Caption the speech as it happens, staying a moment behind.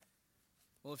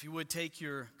Well, if you would take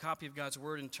your copy of God's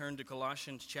Word and turn to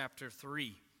Colossians chapter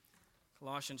 3.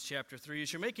 Colossians chapter 3.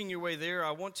 As you're making your way there, I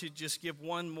want to just give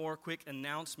one more quick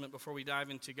announcement before we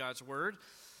dive into God's Word.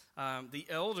 The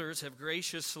elders have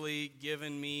graciously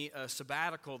given me a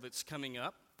sabbatical that's coming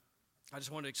up. I just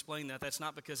want to explain that. That's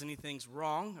not because anything's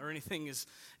wrong or anything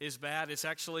is bad. It's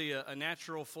actually a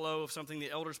natural flow of something the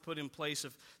elders put in place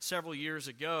of several years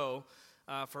ago.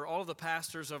 For all of the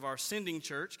pastors of our sending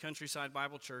church, Countryside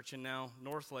Bible Church, and now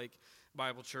Northlake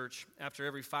Bible Church, after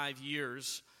every 5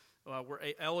 years, we're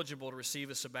eligible to receive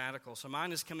a sabbatical. So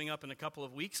mine is coming up in a couple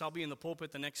of weeks. I'll be in the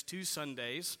pulpit the next 2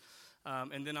 Sundays,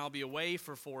 and then I'll be away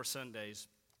for 4 Sundays.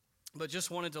 But just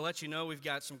wanted to let you know we've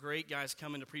got some great guys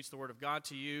coming to preach the Word of God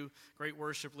to you, great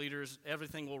worship leaders.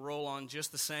 Everything will roll on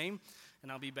just the same,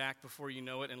 and I'll be back before you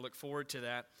know it and look forward to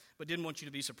that. But didn't want you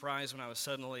to be surprised when I was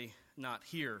suddenly not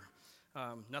here.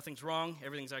 Nothing's wrong.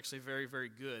 Everything's actually very, very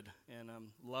good, and I'm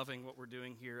loving what we're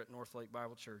doing here at Northlake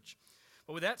Bible Church.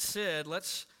 But with that said,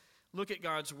 let's look at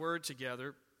God's Word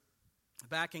together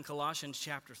back in Colossians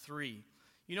chapter 3.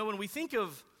 You know, when we think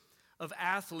of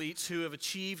athletes who have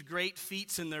achieved great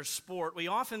feats in their sport, we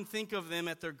often think of them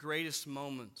at their greatest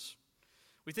moments.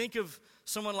 We think of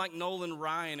someone like Nolan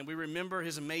Ryan, and we remember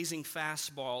his amazing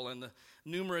fastball and the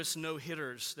numerous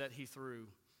no-hitters that he threw.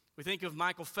 We think of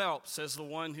Michael Phelps as the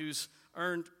one who's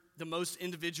earned the most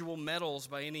individual medals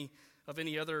by any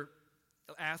other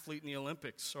athlete in the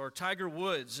Olympics, or Tiger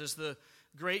Woods as the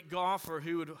great golfer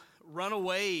who would run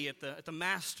away at the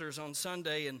Masters on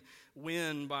Sunday and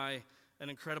win by an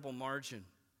incredible margin.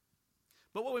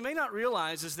 But what we may not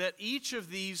realize is that each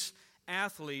of these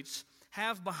athletes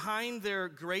have behind their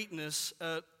greatness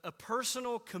a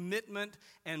personal commitment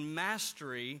and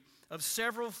mastery of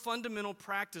several fundamental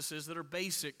practices that are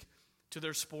basic to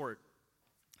their sport.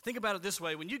 Think about it this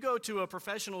way. When you go to a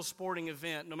professional sporting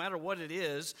event, no matter what it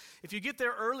is, if you get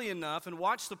there early enough and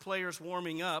watch the players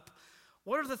warming up,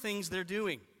 what are the things they're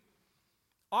doing?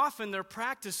 Often they're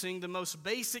practicing the most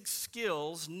basic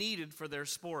skills needed for their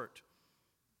sport.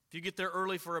 If you get there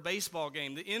early for a baseball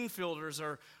game, the infielders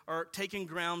are taking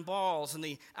ground balls and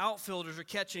the outfielders are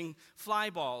catching fly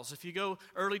balls. If you go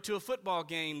early to a football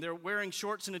game, they're wearing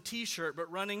shorts and a t-shirt but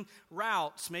running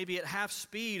routes, maybe at half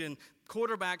speed, and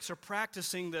quarterbacks are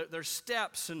practicing their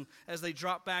steps and as they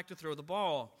drop back to throw the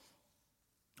ball.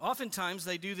 Oftentimes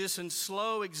they do this in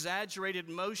slow, exaggerated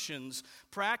motions,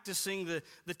 practicing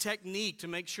the technique to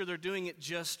make sure they're doing it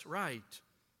just right.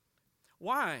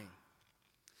 Why?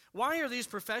 Why are these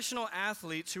professional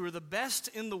athletes who are the best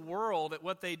in the world at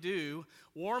what they do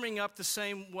warming up the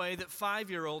same way that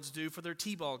 5-year-olds do for their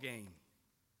t-ball game?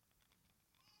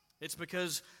 It's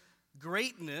because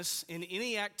greatness in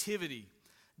any activity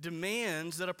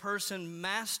demands that a person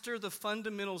master the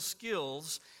fundamental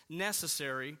skills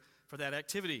necessary for that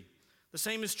activity. The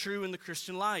same is true in the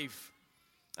Christian life.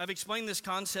 I've explained this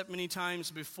concept many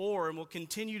times before and will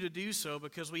continue to do so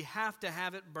because we have to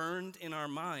have it burned in our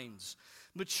minds.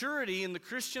 Maturity in the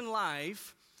Christian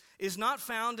life is not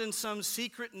found in some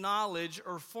secret knowledge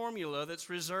or formula that's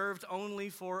reserved only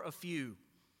for a few.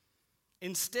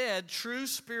 Instead, true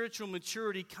spiritual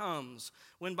maturity comes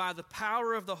when by the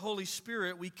power of the Holy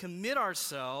Spirit we commit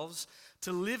ourselves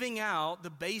to living out the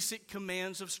basic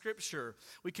commands of Scripture.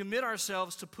 We commit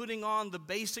ourselves to putting on the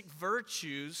basic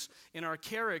virtues in our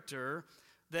character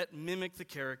that mimic the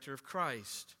character of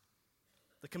Christ.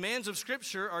 The commands of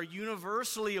Scripture are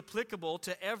universally applicable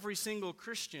to every single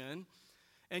Christian,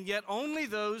 and yet only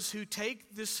those who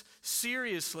take this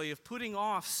seriously of putting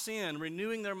off sin,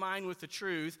 renewing their mind with the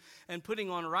truth, and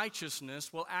putting on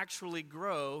righteousness will actually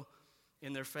grow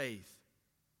in their faith.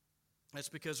 That's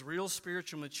because real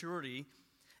spiritual maturity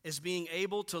is being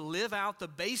able to live out the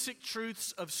basic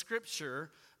truths of Scripture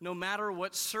no matter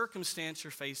what circumstance you're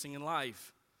facing in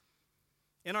life.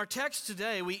 In our text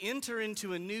today, we enter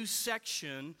into a new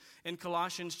section in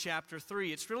Colossians chapter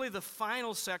 3. It's really the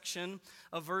final section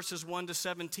of verses 1 to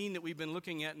 17 that we've been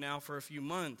looking at now for a few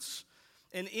months.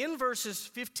 And in verses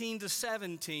 15 to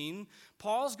 17,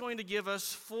 Paul's going to give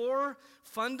us 4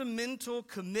 fundamental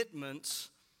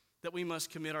commitments that we must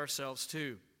commit ourselves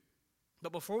to.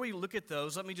 But before we look at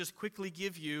those, let me just quickly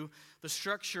give you the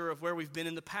structure of where we've been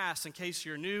in the past in case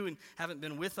you're new and haven't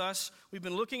been with us. We've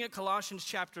been looking at Colossians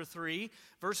chapter 3,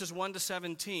 verses 1 to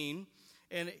 17,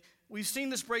 and we've seen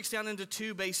this breaks down into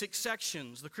 2 basic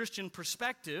sections. The Christian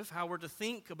perspective, how we're to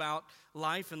think about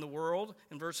life in the world,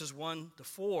 in verses 1 to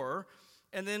 4,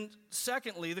 and then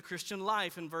secondly, the Christian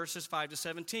life in verses 5 to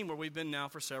 17, where we've been now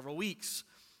for several weeks.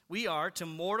 We are to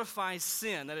mortify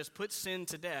sin, that is, put sin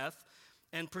to death,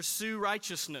 and pursue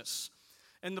righteousness.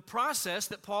 And the process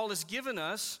that Paul has given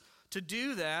us To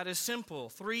do that is simple.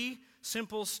 3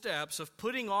 simple steps of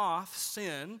putting off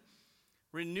sin,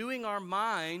 renewing our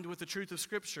mind with the truth of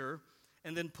Scripture,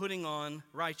 and then putting on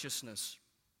righteousness.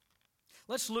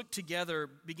 Let's look together,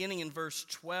 beginning in verse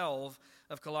 12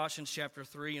 of Colossians chapter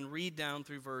 3, and read down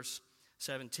through verse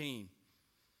 17.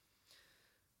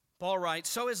 Paul writes,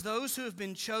 "So as those who have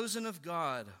been chosen of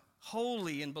God,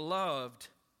 holy and beloved,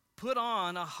 put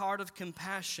on a heart of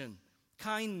compassion,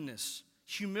 kindness,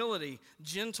 humility,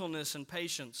 gentleness, and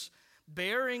patience,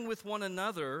 bearing with one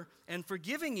another and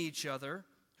forgiving each other,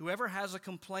 whoever has a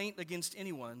complaint against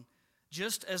anyone,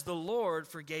 just as the Lord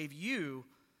forgave you,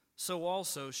 so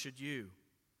also should you.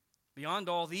 Beyond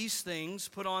all these things,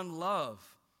 put on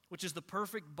love, which is the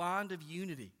perfect bond of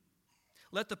unity.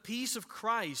 Let the peace of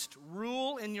Christ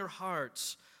rule in your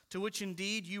hearts, to which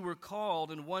indeed you were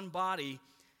called in one body,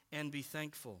 and be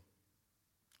thankful.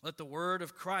 Let the word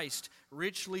of Christ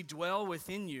richly dwell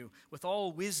within you, with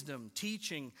all wisdom,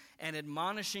 teaching and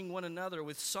admonishing one another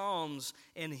with psalms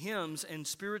and hymns and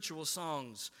spiritual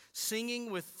songs,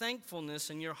 singing with thankfulness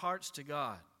in your hearts to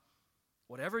God.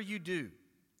 Whatever you do,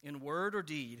 in word or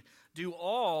deed, do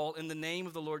all in the name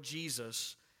of the Lord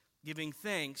Jesus, giving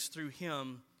thanks through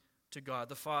him to God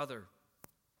the Father."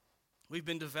 We've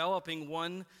been developing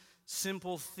one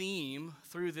simple theme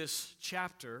through this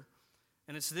chapter,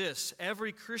 and it's this: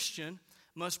 every Christian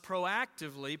must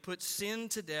proactively put sin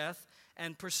to death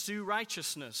and pursue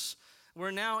righteousness.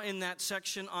 We're now in that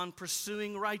section on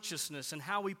pursuing righteousness and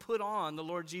how we put on the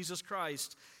Lord Jesus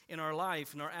Christ in our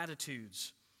life and our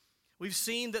attitudes. We've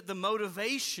seen that the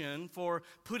motivation for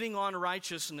putting on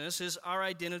righteousness is our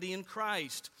identity in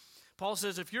Christ. Paul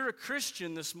says, if you're a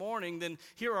Christian this morning, then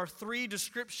here are 3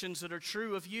 descriptions that are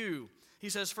true of you. He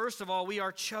says, first of all, we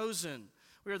are chosen.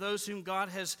 We are those whom God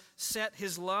has set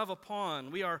his love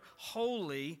upon. We are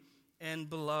holy and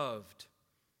beloved.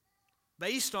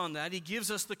 Based on that, he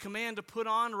gives us the command to put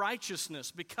on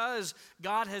righteousness, because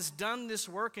God has done this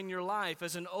work in your life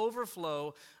as an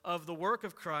overflow of the work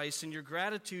of Christ and your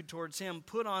gratitude towards him.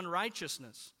 Put on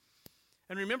righteousness.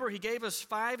 And remember, he gave us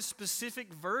 5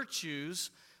 specific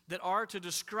virtues that are to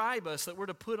describe us, that we're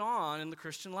to put on in the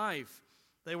Christian life.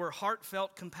 They were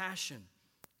heartfelt compassion,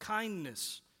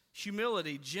 kindness,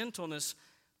 humility, gentleness,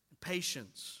 and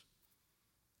patience.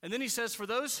 And then he says, for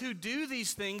those who do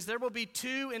these things, there will be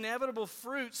 2 inevitable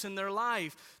fruits in their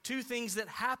life, 2 things that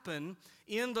happen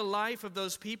in the life of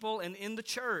those people and in the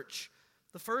church.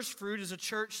 The first fruit is a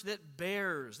church that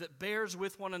bears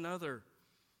with one another.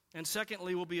 And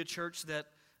secondly, will be a church that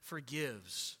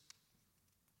forgives.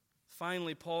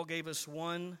 Finally, Paul gave us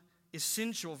one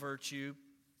essential virtue,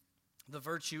 the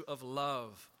virtue of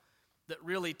love, that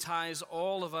really ties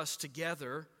all of us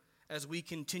together as we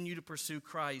continue to pursue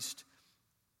Christ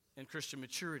and Christian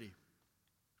maturity.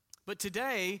 But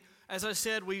today, as I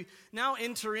said, we now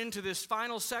enter into this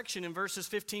final section in verses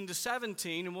 15 to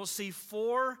 17, and we'll see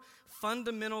 4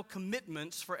 fundamental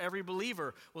commitments for every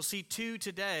believer. We'll see 2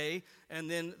 today, and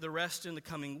then the rest in the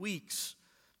coming weeks.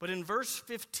 But in verse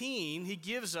 15, he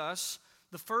gives us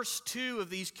the first 2 of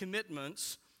these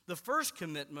commitments. The first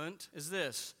commitment is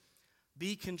this: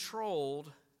 be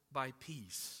controlled by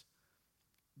peace.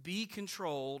 Be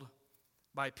controlled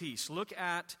by peace. Look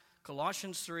at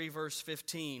Colossians 3, verse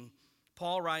 15.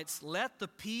 Paul writes, "Let the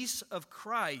peace of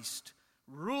Christ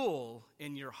rule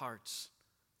in your hearts."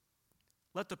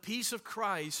 Let the peace of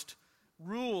Christ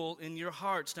rule in your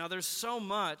hearts. Now, there's so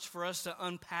much for us to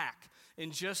unpack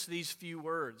in just these few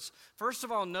words. First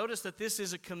of all, notice that this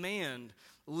is a command.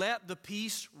 Let the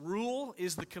peace rule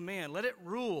is the command. Let it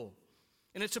rule.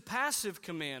 And it's a passive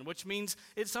command, which means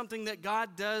it's something that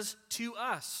God does to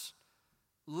us.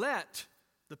 Let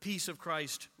the peace of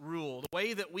Christ rule. The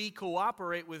way that we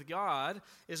cooperate with God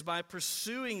is by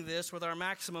pursuing this with our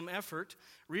maximum effort,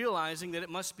 realizing that it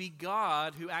must be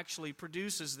God who actually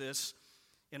produces this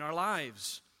in our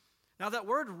lives. Now, that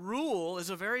word rule is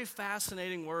a very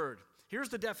fascinating word. Here's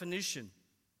the definition.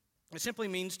 It simply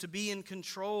means to be in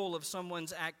control of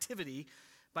someone's activity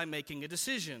by making a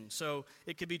decision. So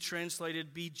it could be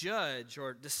translated be judge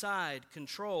or decide,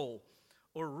 control,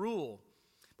 or rule.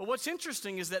 But what's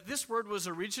interesting is that this word was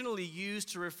originally used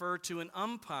to refer to an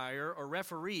umpire or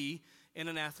referee in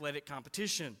an athletic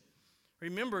competition.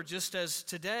 Remember, just as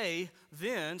today,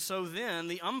 then,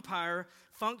 the umpire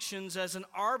functions as an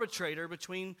arbitrator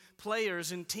between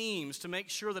players and teams to make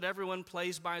sure that everyone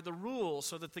plays by the rules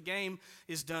so that the game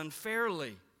is done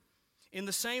fairly. In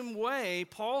the same way,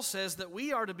 Paul says that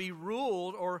we are to be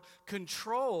ruled or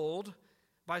controlled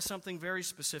by something very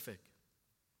specific.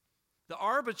 The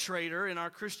arbitrator in our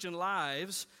Christian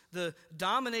lives, the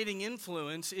dominating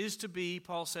influence is to be,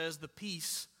 Paul says, the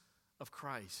peace of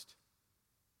Christ.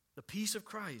 The peace of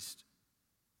Christ.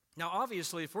 Now,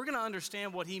 obviously, if we're going to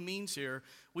understand what he means here,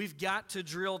 we've got to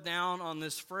drill down on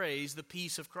this phrase, the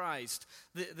peace of Christ.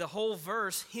 The whole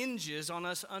verse hinges on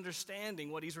us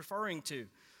understanding what he's referring to.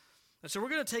 And so we're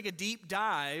going to take a deep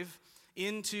dive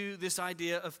into this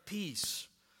idea of peace.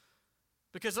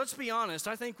 Because let's be honest,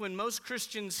 I think when most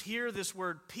Christians hear this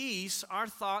word peace, our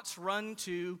thoughts run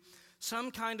to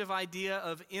some kind of idea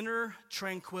of inner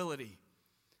tranquility,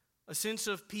 a sense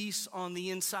of peace on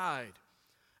the inside.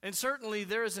 And certainly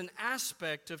there is an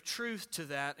aspect of truth to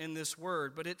that in this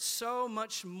word, but it's so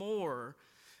much more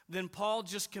than Paul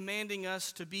just commanding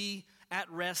us to be at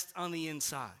rest on the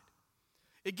inside.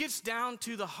 It gets down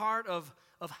to the heart of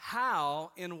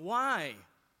how and why.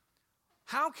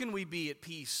 How can we be at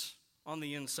peace on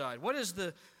the inside? What is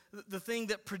the thing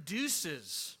that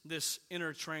produces this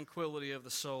inner tranquility of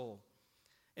the soul?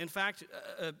 In fact,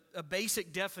 a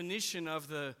basic definition of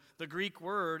the Greek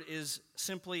word is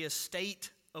simply a state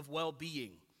of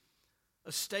well-being.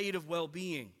 A state of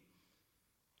well-being.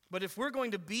 But if we're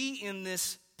going to be in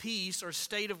this peace or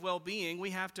state of well-being,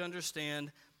 we have to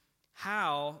understand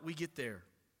how we get there.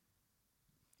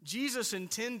 Jesus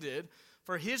intended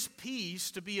for his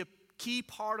peace to be a key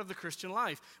part of the Christian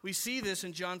life. We see this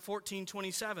in John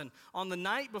 14:27. On the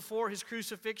night before his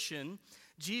crucifixion,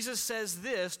 Jesus says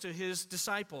this to his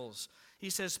disciples. He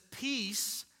says,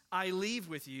 "Peace I leave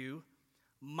with you,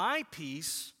 my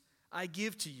peace I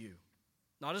give to you.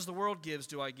 Not as the world gives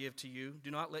do I give to you.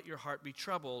 Do not let your heart be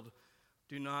troubled.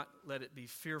 Do not let it be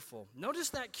fearful."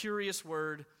 Notice that curious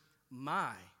word,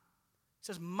 my. It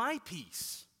says, "My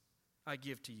peace I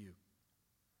give to you."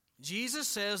 Jesus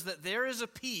says that there is a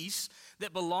peace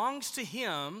that belongs to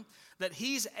him that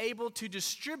he's able to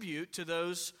distribute to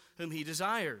those whom he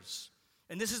desires.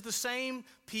 And this is the same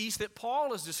peace that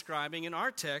Paul is describing in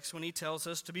our text when he tells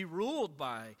us to be ruled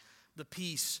by the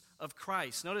peace of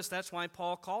Christ. Notice that's why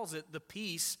Paul calls it the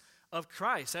peace of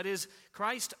Christ. That is,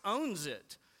 Christ owns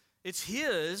it. It's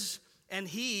his, and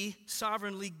he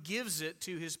sovereignly gives it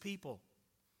to his people.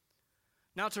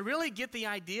 Now, to really get the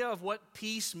idea of what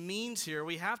peace means here,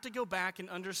 we have to go back and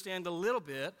understand a little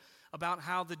bit about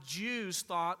how the Jews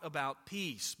thought about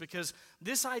peace, because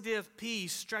this idea of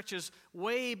peace stretches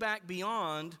way back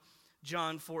beyond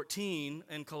John 14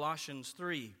 and Colossians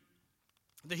 3.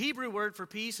 The Hebrew word for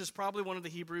peace is probably one of the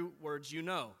Hebrew words you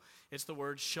know. It's the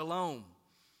word shalom.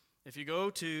 If you go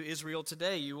to Israel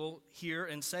today, you will hear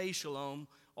and say shalom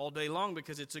all day long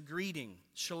because it's a greeting,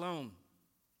 shalom.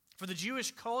 For the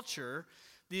Jewish culture,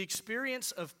 the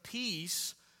experience of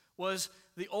peace was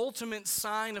the ultimate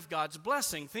sign of God's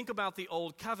blessing. Think about the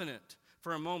Old Covenant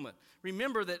for a moment.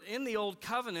 Remember that in the Old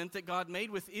Covenant that God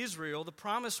made with Israel, the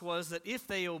promise was that if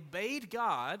they obeyed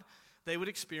God, they would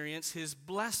experience his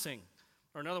blessing.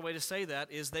 Or another way to say that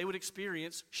is they would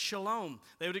experience shalom.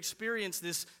 They would experience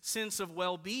this sense of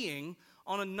well-being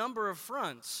on a number of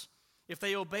fronts. If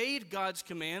they obeyed God's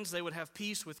commands, they would have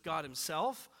peace with God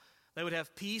himself. They would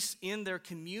have peace in their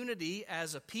community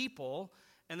as a people.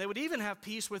 And they would even have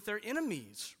peace with their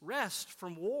enemies, rest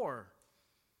from war.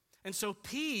 And so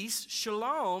peace,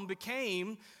 shalom,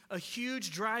 became a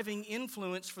huge driving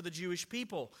influence for the Jewish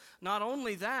people. Not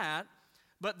only that,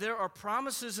 but there are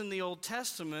promises in the Old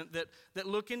Testament that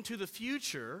look into the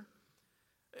future.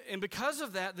 And because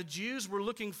of that, the Jews were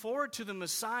looking forward to the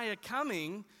Messiah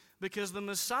coming because the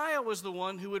Messiah was the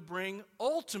one who would bring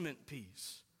ultimate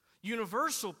peace,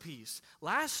 universal peace,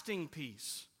 lasting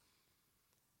peace.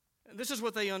 And this is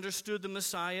what they understood the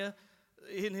Messiah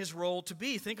in his role to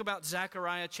be. Think about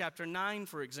Zechariah chapter 9,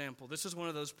 for example. This is one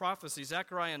of those prophecies.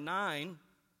 Zechariah 9,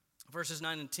 verses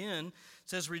 9 and 10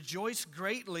 says, "Rejoice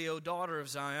greatly, O daughter of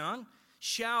Zion.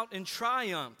 Shout in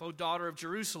triumph, O daughter of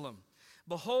Jerusalem.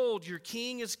 Behold, your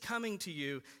king is coming to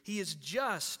you. He is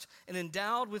just and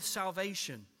endowed with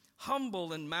salvation,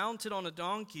 humble and mounted on a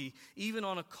donkey, even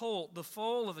on a colt, the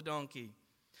foal of a donkey.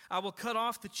 I will cut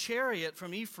off the chariot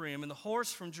from Ephraim and the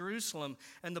horse from Jerusalem,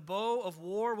 and the bow of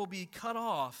war will be cut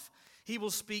off. He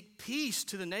will speak peace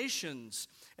to the nations,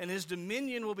 and his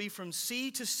dominion will be from sea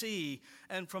to sea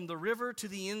and from the river to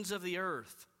the ends of the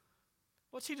earth."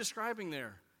 What's he describing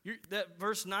there? That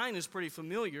verse 9 is pretty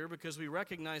familiar because we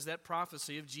recognize that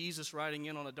prophecy of Jesus riding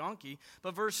in on a donkey.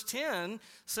 But verse 10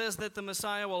 says that the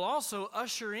Messiah will also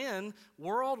usher in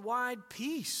worldwide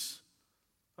peace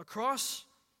across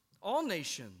all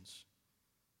nations.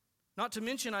 Not to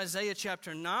mention Isaiah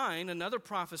chapter 9, another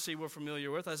prophecy we're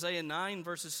familiar with. Isaiah 9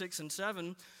 verses 6 and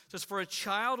 7 says, "For a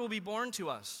child will be born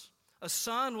to us, a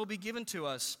son will be given to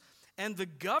us, and the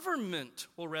government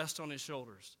will rest on his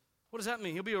shoulders." What does that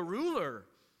mean? He'll be a ruler.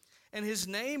 "And his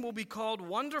name will be called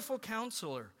Wonderful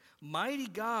Counselor, Mighty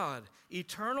God,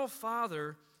 Eternal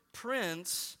Father,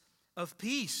 Prince of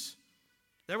Peace.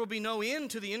 There will be no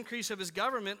end to the increase of his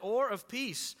government or of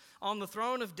peace on the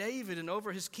throne of David and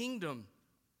over his kingdom,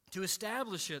 to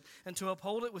establish it and to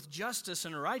uphold it with justice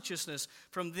and righteousness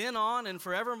from then on and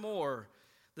forevermore.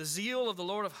 The zeal of the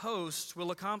Lord of hosts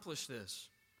will accomplish this.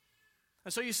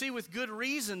 And so you see, with good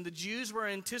reason, the Jews were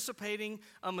anticipating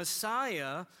a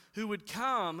Messiah who would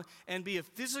come and be a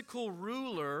physical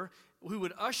ruler who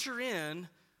would usher in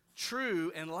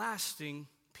true and lasting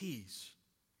peace.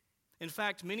 In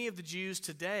fact, many of the Jews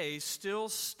today still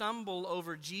stumble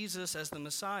over Jesus as the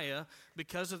Messiah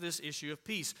because of this issue of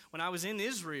peace. When I was in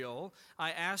Israel,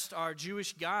 I asked our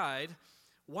Jewish guide,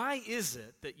 "Why is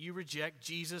it that you reject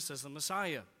Jesus as the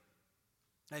Messiah?"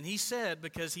 And he said,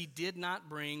 "Because he did not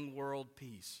bring world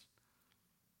peace."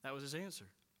 That was his answer.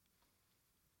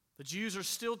 The Jews are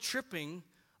still tripping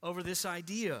over this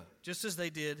idea, just as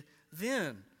they did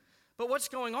then. But what's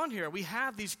going on here? We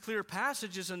have these clear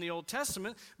passages in the Old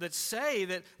Testament that say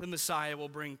that the Messiah will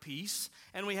bring peace.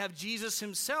 And we have Jesus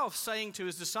himself saying to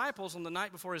his disciples on the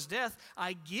night before his death,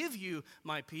 "I give you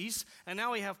my peace." And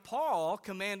now we have Paul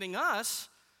commanding us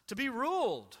to be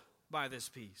ruled by this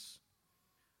peace.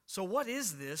 So what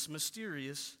is this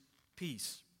mysterious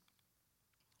peace?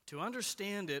 To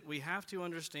understand it, we have to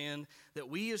understand that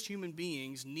we as human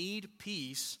beings need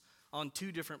peace on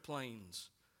two different planes.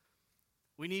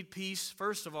 We need peace,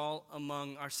 first of all,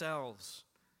 among ourselves.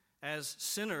 As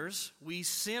sinners, we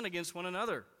sin against one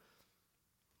another.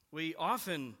 We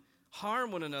often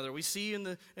harm one another. We see in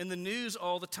the news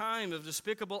all the time of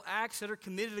despicable acts that are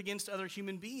committed against other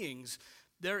human beings.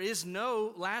 There is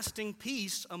no lasting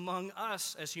peace among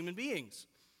us as human beings.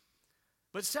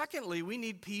 But secondly, we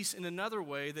need peace in another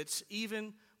way that's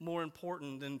even more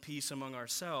important than peace among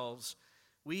ourselves.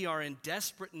 We are in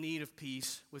desperate need of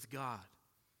peace with God.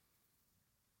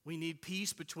 We need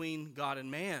peace between God and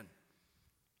man.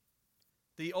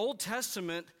 The Old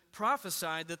Testament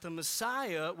prophesied that the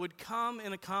Messiah would come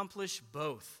and accomplish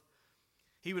both.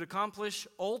 He would accomplish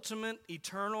ultimate,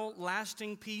 eternal,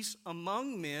 lasting peace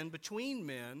among men, between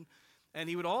men, and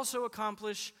he would also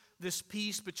accomplish this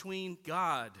peace between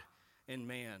God and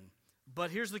man.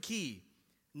 But here's the key.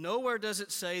 Nowhere does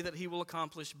it say that he will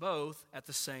accomplish both at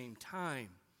the same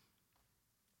time.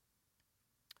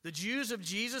 The Jews of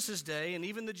Jesus' day, and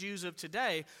even the Jews of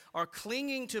today, are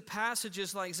clinging to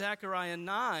passages like Zechariah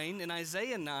 9 and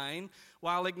Isaiah 9,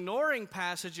 while ignoring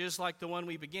passages like the one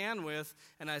we began with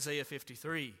in Isaiah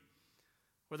 53,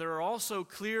 where there are also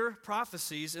clear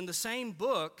prophecies in the same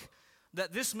book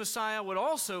that this Messiah would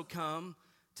also come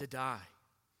to die,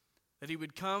 that he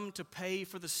would come to pay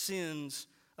for the sins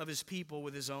of his people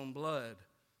with his own blood.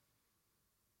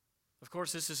 Of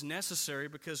course, this is necessary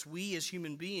because we as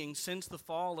human beings, since the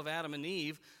fall of Adam and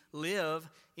Eve, live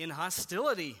in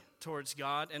hostility towards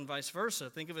God and vice versa.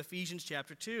 Think of Ephesians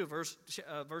chapter 2,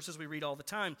 verses we read all the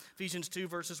time. Ephesians 2,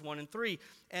 verses 1 and 3.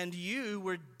 "And you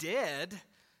were dead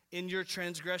in your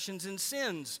transgressions and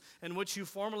sins, in which you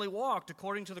formerly walked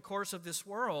according to the course of this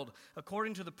world,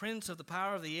 according to the prince of the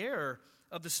power of the air,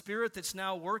 of the spirit that's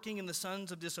now working in the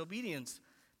sons of disobedience."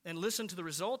 And listen to the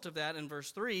result of that in verse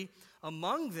 3.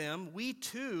 "Among them we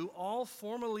too all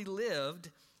formerly lived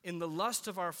in the lust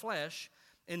of our flesh,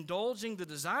 indulging the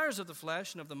desires of the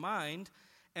flesh and of the mind,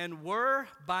 and were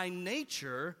by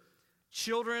nature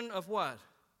children of" what?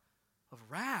 "Of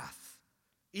wrath,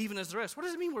 even as the rest." What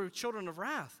does it mean we're children of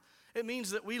wrath? It means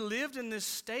that we lived in this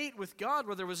state with God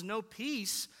where there was no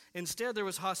peace. Instead, there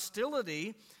was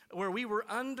hostility, where we were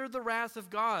under the wrath of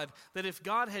God. That if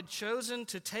God had chosen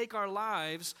to take our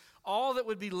lives, all that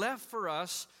would be left for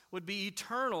us would be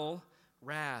eternal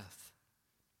wrath.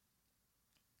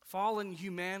 Fallen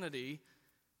humanity,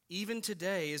 even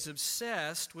today, is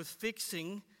obsessed with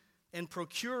fixing and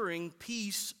procuring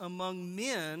peace among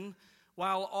men,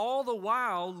 while all the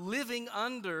while living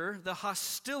under the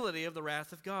hostility of the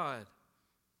wrath of God.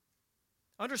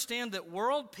 Understand that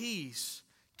world peace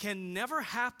can never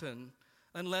happen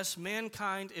unless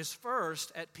mankind is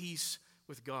first at peace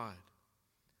with God.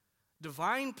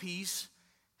 Divine peace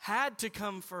had to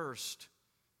come first.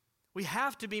 We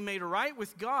have to be made right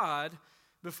with God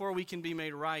before we can be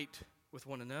made right with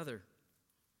one another.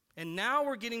 And now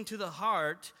we're getting to the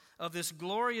heart of this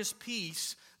glorious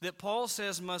peace that Paul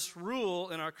says must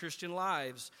rule in our Christian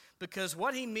lives. Because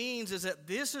what he means is that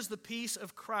this is the peace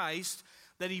of Christ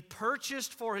that he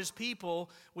purchased for his people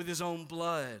with his own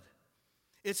blood.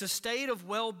 It's a state of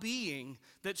well-being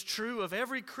that's true of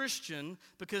every Christian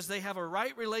because they have a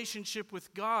right relationship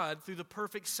with God through the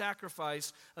perfect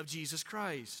sacrifice of Jesus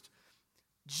Christ.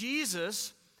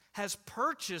 Jesus has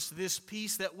purchased this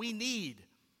peace that we need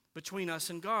between us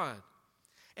and God.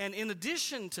 And in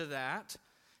addition to that,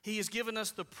 He has given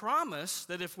us the promise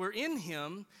that if we're in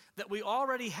him, that we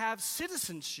already have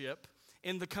citizenship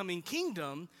in the coming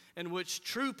kingdom in which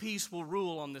true peace will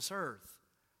rule on this earth.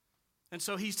 And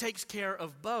so he takes care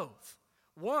of both.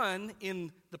 One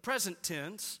in the present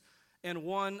tense and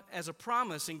one as a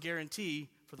promise and guarantee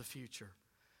for the future.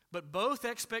 But both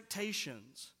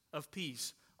expectations of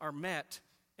peace are met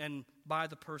and by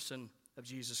the person of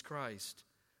Jesus Christ.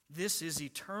 This is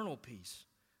eternal peace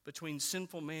between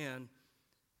sinful man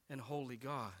and holy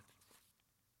God.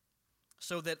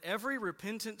 So that every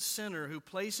repentant sinner who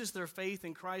places their faith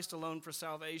in Christ alone for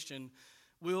salvation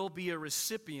will be a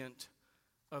recipient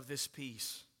of this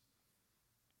peace.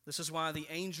 This is why the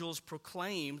angels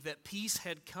proclaimed that peace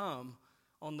had come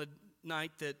on the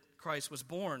night that Christ was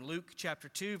born. Luke chapter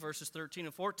 2, verses 13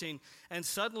 and 14. And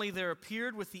suddenly there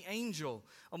appeared with the angel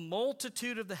a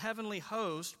multitude of the heavenly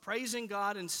host, praising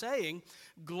God and saying,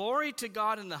 "Glory to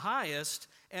God in the highest,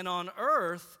 and on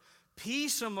earth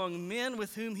peace among men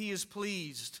with whom he is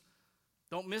pleased."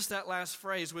 Don't miss that last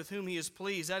phrase, with whom he is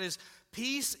pleased. That is,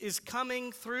 peace is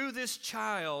coming through this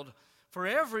child for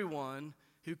everyone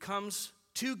who comes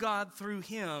to God through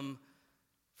him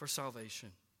for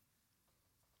salvation.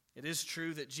 It is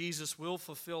true that Jesus will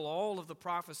fulfill all of the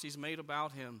prophecies made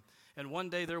about him, and one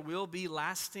day there will be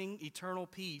lasting eternal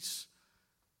peace,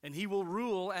 and he will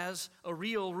rule as a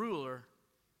real ruler,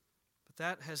 but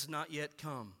that has not yet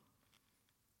come.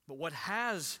 But what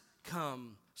has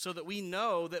come, so that we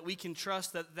know that we can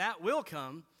trust that that will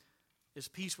come, is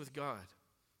peace with God.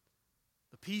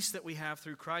 The peace that we have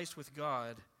through Christ with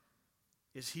God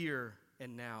is here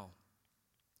and now.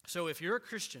 So if you're a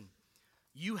Christian,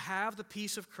 you have the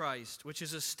peace of Christ, which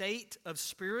is a state of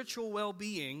spiritual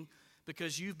well-being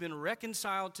because you've been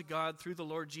reconciled to God through the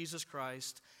Lord Jesus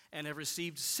Christ and have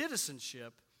received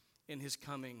citizenship in his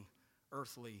coming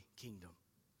earthly kingdom.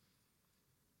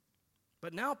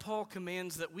 But now Paul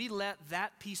commands that we let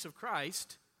that peace of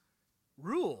Christ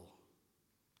rule,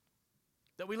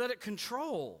 that we let it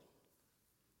control.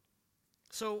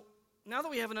 So now that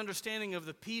we have an understanding of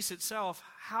the peace itself,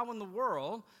 how in the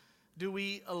world do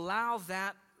we allow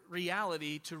that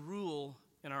reality to rule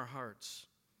in our hearts?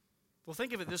 Well,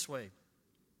 think of it this way.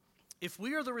 If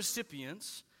we are the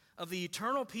recipients of the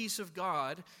eternal peace of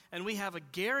God and we have a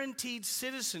guaranteed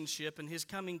citizenship in his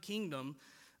coming kingdom,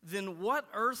 then what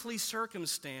earthly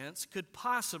circumstance could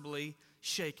possibly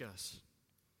shake us?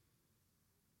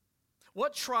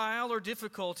 What trial or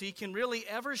difficulty can really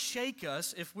ever shake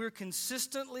us if we're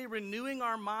consistently renewing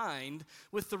our mind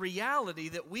with the reality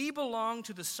that we belong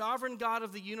to the sovereign God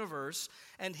of the universe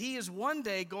and he is one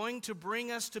day going to bring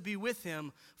us to be with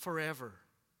him forever?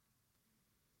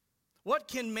 What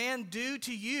can man do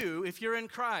to you if you're in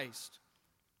Christ?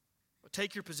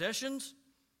 Take your possessions?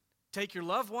 Take your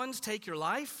loved ones? Take your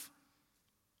life?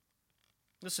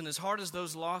 Listen, as hard as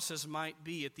those losses might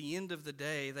be, at the end of the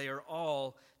day, they are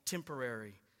all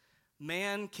temporary.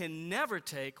 Man can never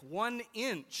take 1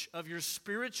 inch of your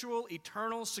spiritual,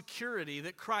 eternal security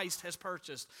that Christ has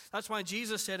purchased. That's why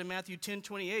Jesus said in Matthew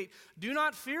 10:28, "Do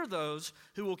not fear those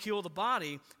who will kill the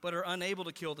body, but are unable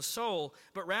to kill the soul,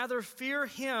 but rather fear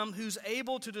him who's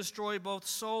able to destroy both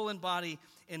soul and body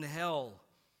in hell."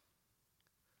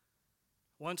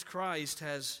 Once Christ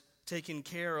has taken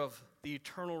care of the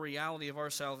eternal reality of our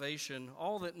salvation,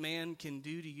 all that man can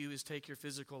do to you is take your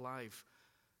physical life.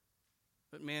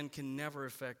 But man can never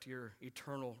affect your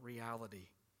eternal reality.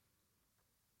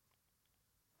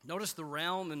 Notice the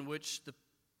realm in which the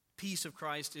peace of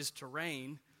Christ is to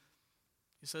reign.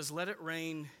 He says, let it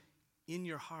reign in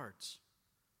your hearts.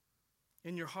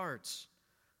 In your hearts.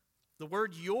 The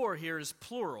word your here is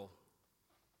plural.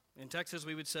 In Texas,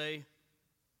 we would say,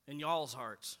 in y'all's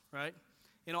hearts, right?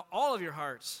 In all of your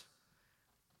hearts.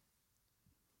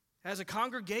 As a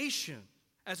congregation,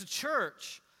 as a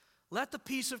church, let the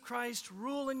peace of Christ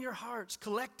rule in your hearts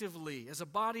collectively as a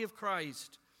body of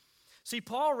Christ. See,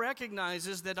 Paul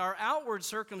recognizes that our outward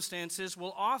circumstances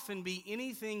will often be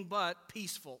anything but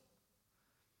peaceful.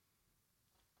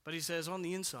 But he says on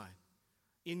the inside,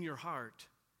 in your heart,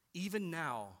 even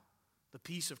now, the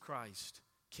peace of Christ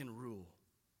can rule.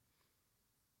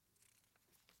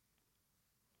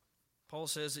 Paul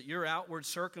says that your outward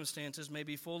circumstances may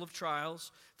be full of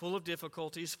trials, full of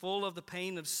difficulties, full of the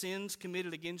pain of sins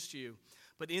committed against you.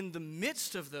 But in the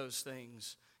midst of those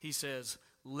things, he says,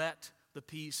 let the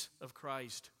peace of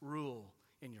Christ rule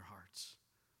in your hearts.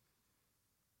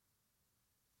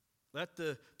 Let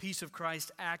the peace of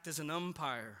Christ act as an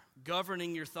umpire,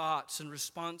 governing your thoughts and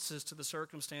responses to the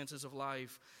circumstances of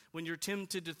life. When you're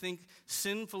tempted to think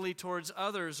sinfully towards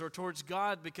others or towards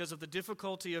God because of the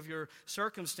difficulty of your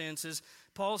circumstances,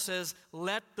 Paul says,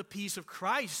 let the peace of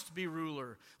Christ be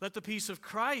ruler. Let the peace of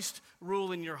Christ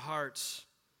rule in your hearts.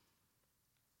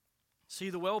 See,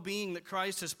 the well-being that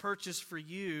Christ has purchased for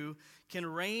you can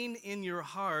reign in your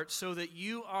heart so that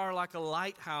you are like a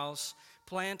lighthouse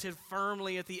planted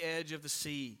firmly at the edge of the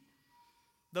sea.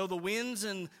 Though the winds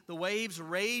and the waves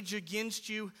rage against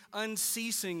you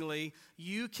unceasingly,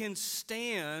 you can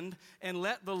stand and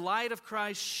let the light of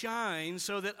Christ shine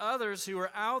so that others who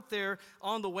are out there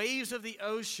on the waves of the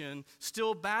ocean,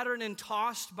 still battered and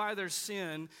tossed by their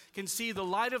sin, can see the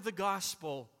light of the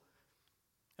gospel.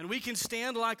 And we can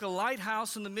stand like a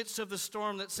lighthouse in the midst of the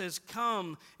storm that says,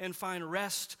 come and find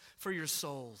rest for your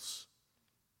souls.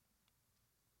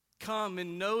 Come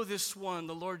and know this one,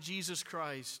 the Lord Jesus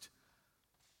Christ,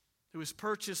 who has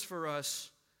purchased for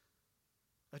us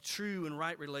a true and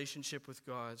right relationship with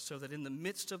God, so that in the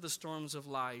midst of the storms of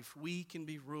life, we can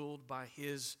be ruled by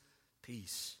His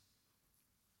peace.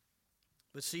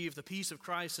 But see, if the peace of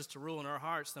Christ is to rule in our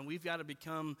hearts, then we've got to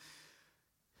become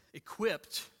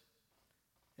equipped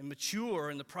and mature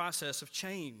in the process of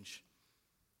change,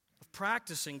 of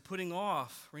practicing, putting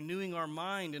off, renewing our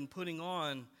mind, and putting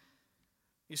on.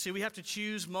 You see, we have to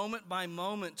choose moment by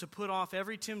moment to put off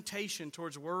every temptation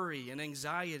towards worry and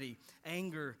anxiety,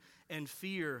 anger and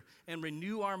fear, and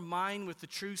renew our mind with the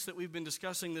truths that we've been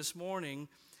discussing this morning,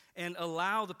 and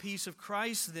allow the peace of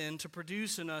Christ then to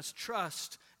produce in us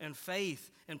trust and faith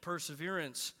and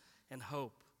perseverance and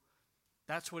hope.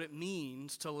 That's what it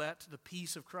means to let the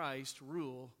peace of Christ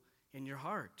rule in your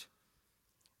heart.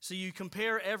 So you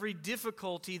compare every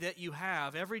difficulty that you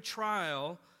have, every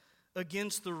trial,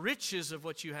 against the riches of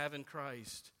what you have in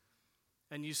Christ,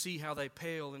 and you see how they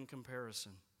pale in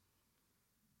comparison.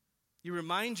 You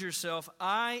remind yourself,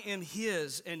 I am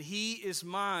His and He is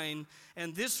mine,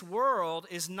 and this world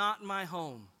is not my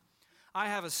home. I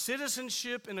have a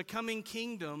citizenship in a coming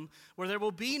kingdom where there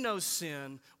will be no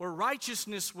sin, where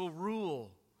righteousness will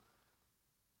rule.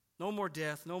 No more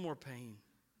death, no more pain.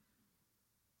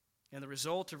 And the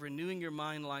result of renewing your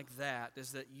mind like that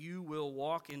is that you will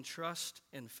walk in trust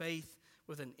and faith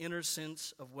with an inner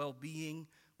sense of well-being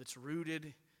that's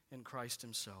rooted in Christ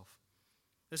Himself.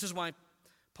 This is why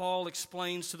Paul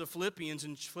explains to the Philippians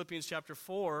in Philippians chapter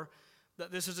 4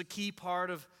 that this is a key part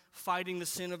of fighting the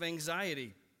sin of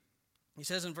anxiety. He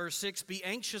says in verse 6, be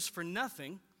anxious for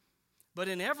nothing, but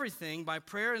in everything, by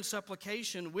prayer and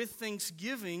supplication, with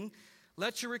thanksgiving,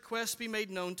 let your requests be made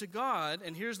known to God.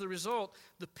 And here's the result.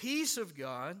 The peace of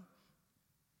God,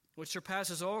 which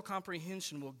surpasses all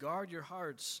comprehension, will guard your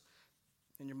hearts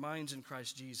and your minds in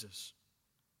Christ Jesus.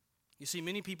 You see,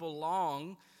 many people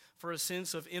long for a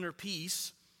sense of inner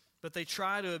peace, but they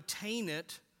try to obtain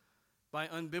it by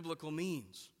unbiblical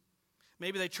means.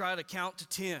 Maybe they try to count to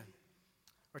 10,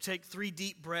 or take 3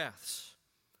 deep breaths,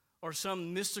 or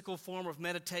some mystical form of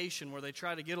meditation where they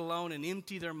try to get alone and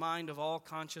empty their mind of all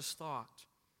conscious thought.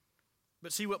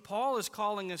 But see, what Paul is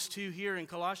calling us to here in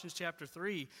Colossians chapter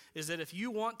 3 is that if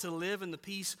you want to live in the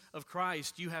peace of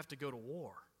Christ, you have to go to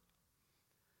war.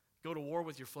 Go to war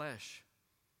with your flesh.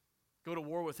 Go to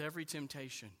war with every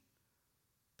temptation.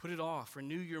 Put it off,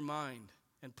 renew your mind,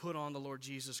 and put on the Lord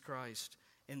Jesus Christ.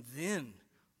 And then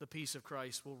the peace of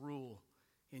Christ will rule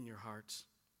in your hearts.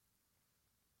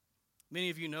 Many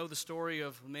of you know the story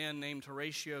of a man named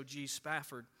Horatio G.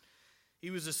 Spafford. He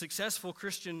was a successful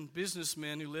Christian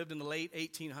businessman who lived in the late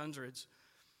 1800s.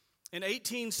 In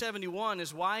 1871,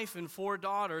 his wife and 4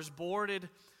 daughters boarded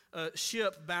a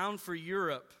ship bound for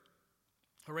Europe.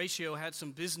 Horatio had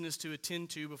some business to attend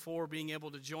to before being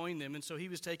able to join them, and so he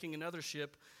was taking another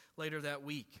ship later that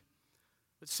week.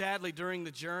 But sadly, during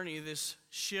the journey, this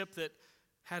ship that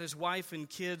had his wife and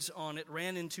kids on it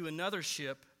ran into another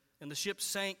ship, and the ship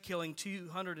sank, killing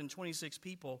 226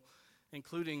 people,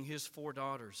 including his 4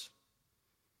 daughters.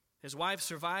 His wife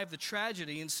survived the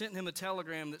tragedy and sent him a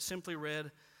telegram that simply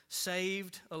read,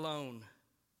 "Saved alone.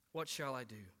 What shall I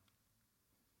do?"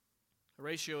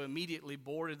 Horatio immediately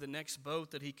boarded the next boat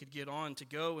that he could get on to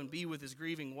go and be with his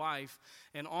grieving wife.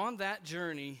 And on that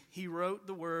journey, he wrote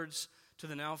the words to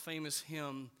the now famous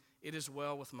hymn, "It is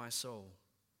Well with My Soul."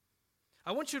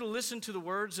 I want you to listen to the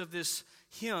words of this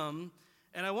hymn,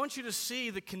 and I want you to see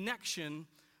the connection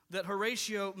that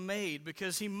Horatio made,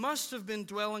 because he must have been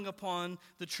dwelling upon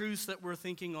the truths that we're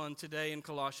thinking on today in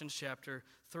Colossians chapter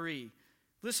 3.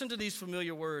 Listen to these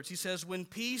familiar words. He says, "When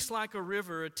peace like a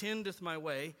river attendeth my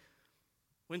way,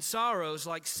 when sorrows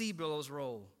like sea billows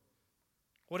roll,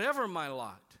 whatever my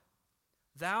lot,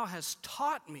 Thou hast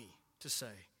taught me to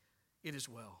say, it is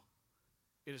well.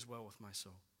 It is well with my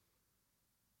soul.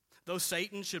 Though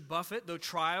Satan should buffet, though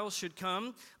trials should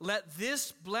come, let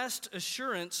this blessed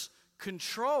assurance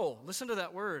control. Listen to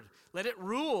that word. Let it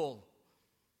rule.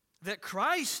 That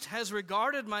Christ has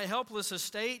regarded my helpless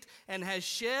estate and has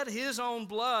shed his own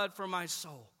blood for my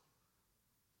soul.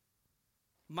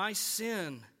 My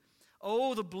sin,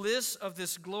 oh, the bliss of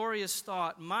this glorious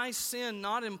thought, my sin,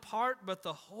 not in part but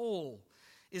the whole,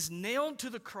 is nailed to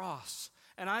the cross,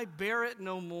 and I bear it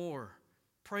no more.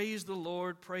 Praise the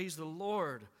Lord,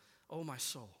 oh my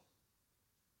soul.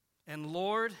 And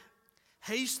Lord,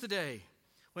 haste the day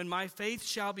when my faith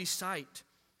shall be sight,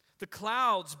 the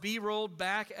clouds be rolled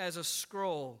back as a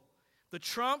scroll, the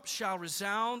trump shall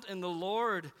resound, and the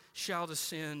Lord shall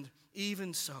descend.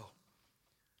 Even so,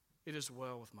 it is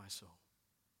well with my soul.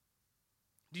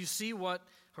 Do you see what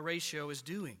Horatio is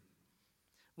doing?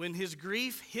 When his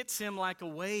grief hits him like a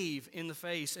wave in the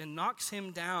face and knocks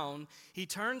him down, he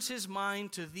turns his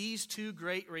mind to these two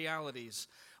great realities.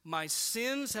 My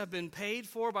sins have been paid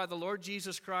for by the Lord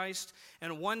Jesus Christ,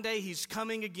 and one day he's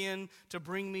coming again to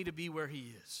bring me to be where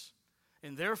he is.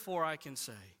 And therefore I can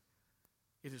say,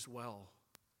 it is well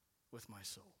with my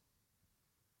soul.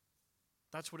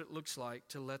 That's what it looks like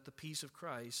to let the peace of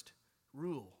Christ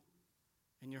rule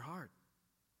in your heart.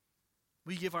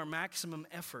 We give our maximum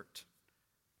effort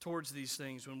towards these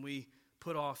things when we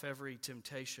put off every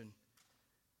temptation,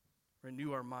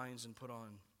 renew our minds, and put on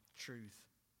truth.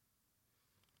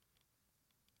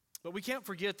 But we can't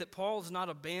forget that Paul has not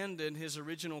abandoned his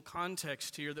original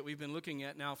context here that we've been looking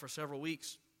at now for several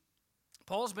weeks.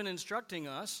 Paul's been instructing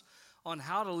us on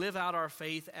how to live out our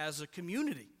faith as a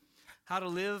community, how to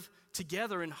live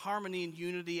together in harmony and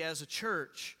unity as a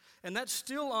church. And that's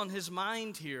still on his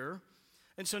mind here.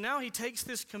 And so now he takes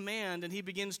this command and he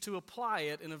begins to apply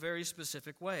it in a very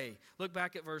specific way. Look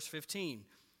back at verse 15.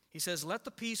 He says, let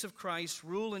the peace of Christ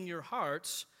rule in your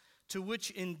hearts, to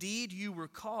which indeed you were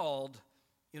called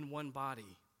in one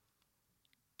body.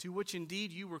 To which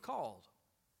indeed you were called.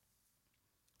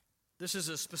 This is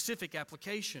a specific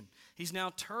application. He's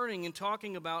now turning and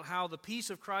talking about how the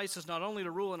peace of Christ is not only to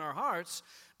rule in our hearts,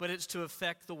 but it's to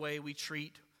affect the way we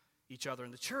treat each other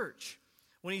in the church.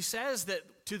 When he says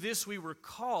that to this we were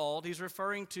called, he's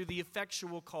referring to the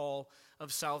effectual call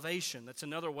of salvation. That's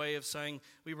another way of saying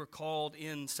we were called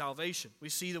in salvation. We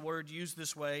see the word used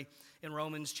this way in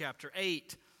Romans chapter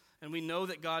 8. And we know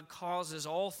that God causes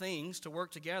all things to work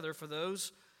together for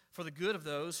the good of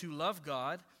those who love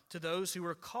God, to those who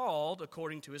are called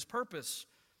according to his purpose.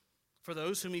 For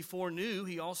those whom he foreknew,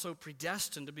 he also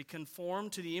predestined to be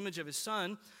conformed to the image of his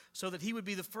Son, so that he would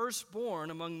be the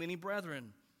firstborn among many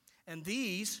brethren. And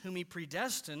these whom he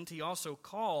predestined, he also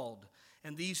called.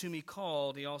 And these whom he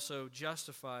called, he also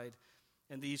justified.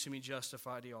 And these whom he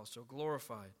justified, he also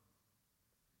glorified.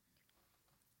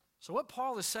 So what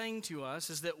Paul is saying to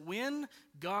us is that when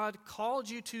God called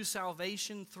you to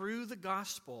salvation through the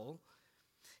gospel,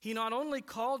 he not only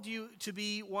called you to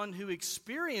be one who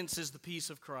experiences the peace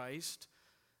of Christ,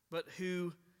 but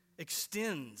who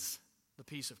extends the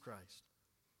peace of Christ,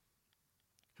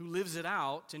 who lives it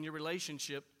out in your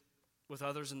relationship with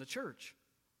others in the church.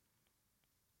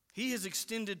 He has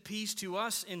extended peace to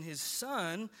us in his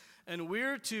Son, and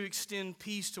we're to extend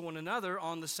peace to one another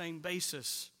on the same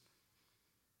basis.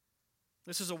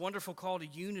 This is a wonderful call to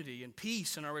unity and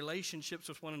peace in our relationships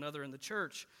with one another in the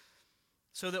church.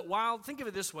 So that think of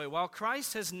it this way, while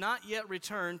Christ has not yet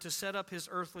returned to set up his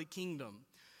earthly kingdom,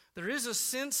 there is a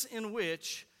sense in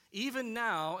which, even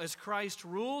now, as Christ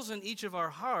rules in each of our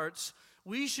hearts,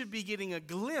 we should be getting a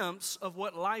glimpse of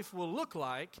what life will look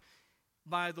like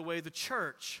by the way the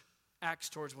church acts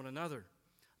towards one another.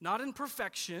 Not in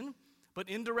perfection, but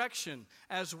in direction.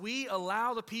 As we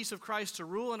allow the peace of Christ to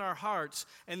rule in our hearts,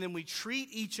 and then we treat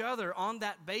each other on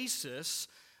that basis,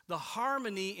 the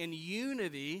harmony and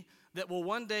unity that will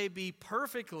one day be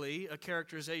perfectly a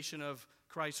characterization of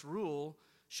Christ's rule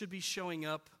should be showing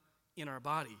up in our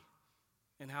body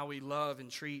and how we love and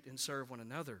treat and serve one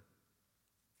another.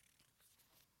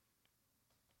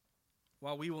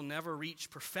 While we will never reach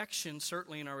perfection,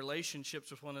 certainly in our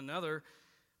relationships with one another,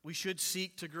 we should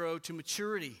seek to grow to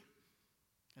maturity.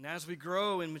 And as we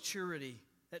grow in maturity,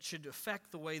 that should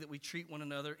affect the way that we treat one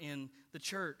another in the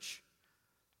church.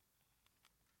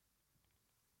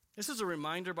 This is a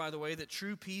reminder, by the way, that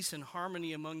true peace and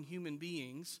harmony among human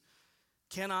beings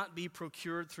cannot be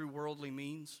procured through worldly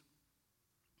means.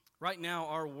 Right now,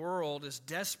 our world is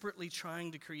desperately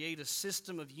trying to create a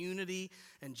system of unity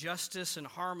and justice and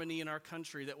harmony in our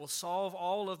country that will solve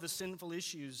all of the sinful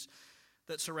issues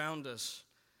that surround us.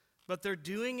 But they're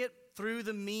doing it through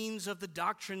the means of the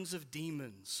doctrines of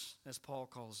demons, as Paul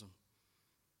calls them.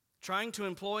 Trying to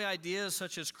employ ideas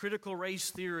such as critical race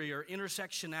theory or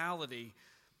intersectionality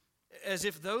as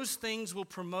if those things will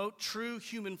promote true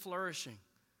human flourishing.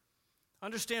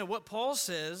 Understand, what Paul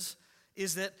says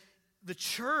is that the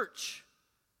church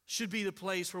should be the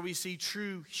place where we see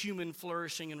true human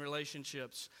flourishing in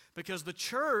relationships, because the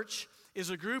church is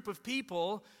a group of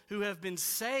people who have been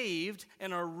saved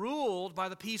and are ruled by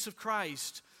the peace of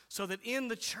Christ, so that in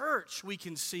the church we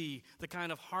can see the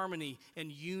kind of harmony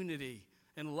and unity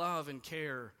and love and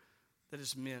care that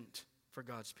is meant for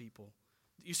God's people.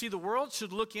 You see, the world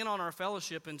should look in on our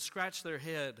fellowship and scratch their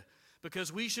head,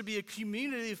 because we should be a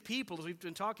community of people, as we've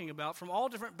been talking about, from all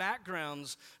different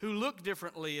backgrounds who look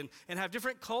differently and have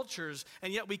different cultures,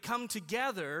 and yet we come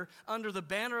together under the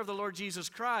banner of the Lord Jesus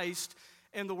Christ,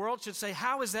 and the world should say,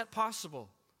 how is that possible?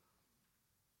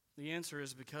 The answer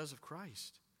is because of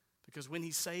Christ. Because when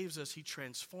He saves us, He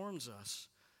transforms us,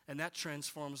 and that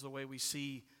transforms the way we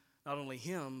see not only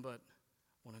Him, but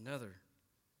one another.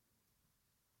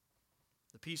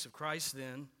 The peace of Christ,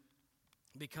 then,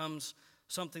 becomes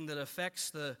something that affects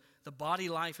the body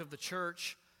life of the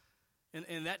church,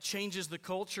 and that changes the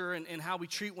culture and how we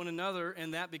treat one another,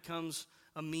 and that becomes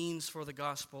a means for the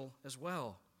gospel as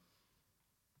well.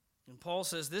 And Paul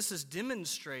says this is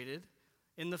demonstrated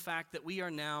in the fact that we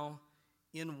are now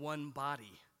in one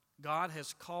body. God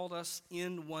has called us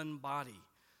in one body.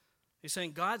 He's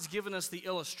saying God's given us the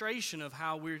illustration of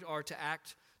how we are to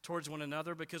act towards one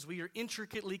another, because we are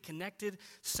intricately connected,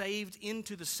 saved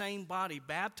into the same body,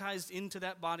 baptized into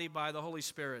that body by the Holy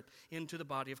Spirit, into the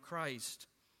body of Christ.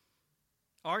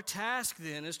 Our task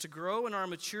then is to grow in our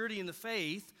maturity in the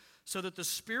faith so that the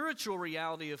spiritual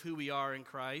reality of who we are in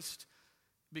Christ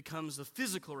becomes the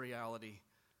physical reality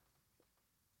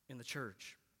in the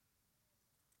church.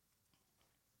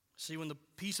 See, when the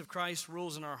peace of Christ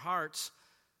rules in our hearts,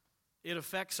 it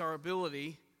affects our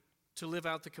ability to live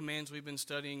out the commands we've been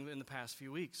studying in the past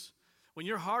few weeks. When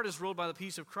your heart is ruled by the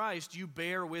peace of Christ, you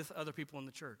bear with other people in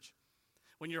the church.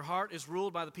 When your heart is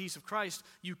ruled by the peace of Christ,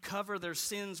 you cover their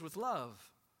sins with love.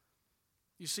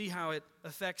 You see how it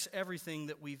affects everything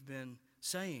that we've been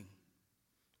saying.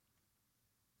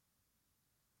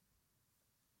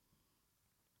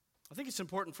 I think it's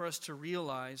important for us to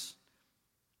realize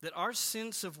that our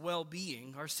sense of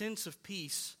well-being, our sense of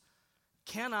peace,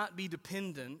 cannot be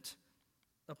dependent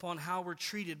upon how we're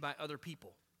treated by other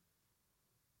people.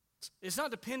 It's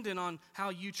not dependent on how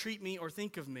you treat me or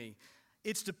think of me.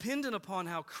 It's dependent upon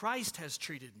how Christ has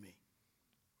treated me.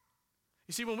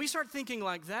 You see, when we start thinking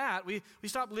like that, we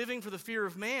stop living for the fear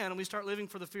of man and we start living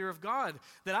for the fear of God.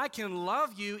 That I can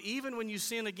love you even when you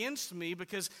sin against me,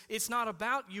 because it's not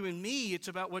about you and me, it's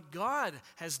about what God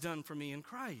has done for me in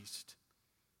Christ.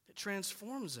 It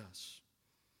transforms us.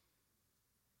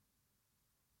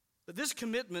 But this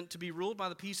commitment to be ruled by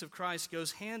the peace of Christ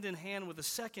goes hand in hand with a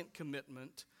second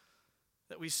commitment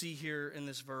that we see here in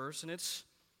this verse, and it's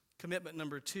commitment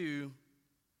number 2,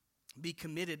 be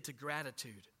committed to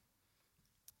gratitude.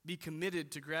 Be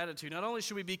committed to gratitude. Not only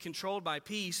should we be controlled by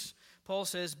peace, Paul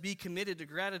says, be committed to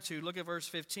gratitude. Look at verse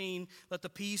 15. Let the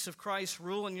peace of Christ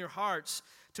rule in your hearts,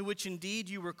 to which indeed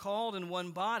you were called in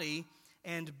one body,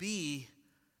 and be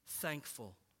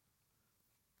thankful.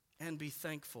 And be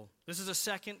thankful. This is a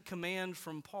second command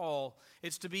from Paul.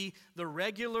 It's to be the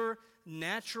regular,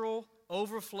 natural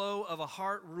overflow of a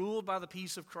heart ruled by the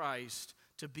peace of Christ,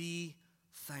 to be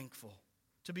thankful,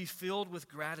 to be filled with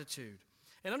gratitude.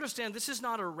 And understand, this is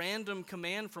not a random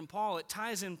command from Paul. It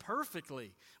ties in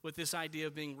perfectly with this idea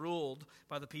of being ruled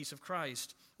by the peace of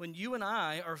Christ. When you and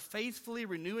I are faithfully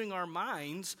renewing our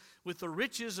minds with the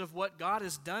riches of what God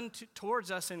has done towards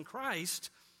us in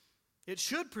Christ, it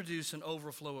should produce an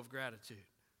overflow of gratitude.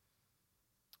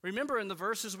 Remember in the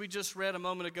verses we just read a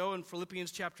moment ago in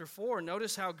Philippians chapter 4,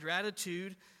 notice how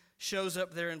gratitude shows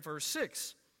up there in verse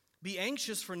 6. Be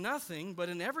anxious for nothing, but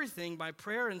in everything by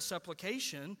prayer and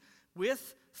supplication,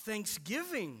 with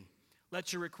thanksgiving,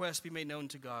 let your requests be made known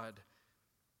to God.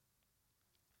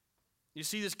 You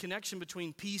see this connection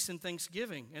between peace and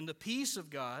thanksgiving, and the peace of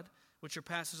God, which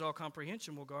surpasses all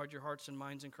comprehension, will guard your hearts and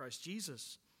minds in Christ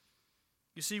Jesus.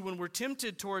 You see, when we're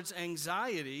tempted towards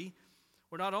anxiety,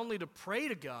 we're not only to pray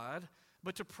to God,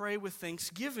 but to pray with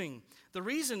thanksgiving. The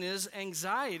reason is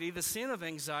anxiety, the sin of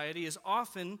anxiety, is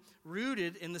often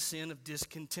rooted in the sin of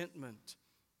discontentment.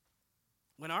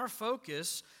 When our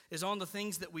focus is on the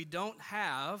things that we don't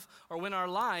have, or when our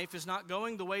life is not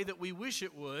going the way that we wish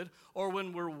it would, or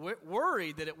when we're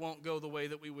worried that it won't go the way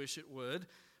that we wish it would,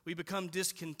 we become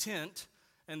discontent,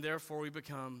 and therefore we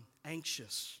become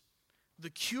anxious. The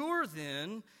cure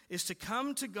then is to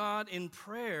come to God in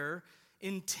prayer,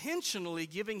 intentionally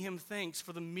giving him thanks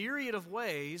for the myriad of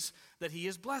ways that he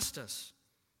has blessed us.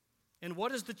 And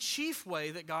what is the chief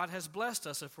way that God has blessed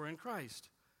us if we're in Christ?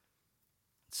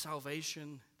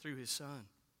 Salvation through his Son.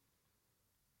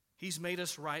 He's made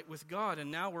us right with God,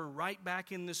 and now we're right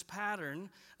back in this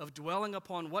pattern of dwelling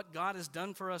upon what God has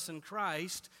done for us in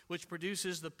Christ, which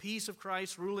produces the peace of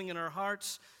Christ ruling in our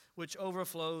hearts, which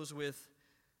overflows with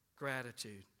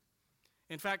gratitude.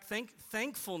 In fact,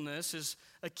 thankfulness is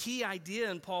a key idea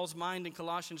in Paul's mind in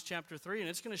Colossians chapter 3, and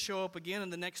it's going to show up again in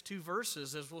the next two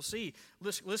verses, as we'll see.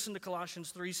 Listen to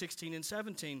Colossians 3:16 and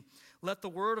 17. Let the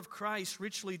word of Christ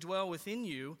richly dwell within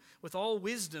you, with all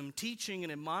wisdom, teaching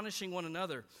and admonishing one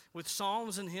another, with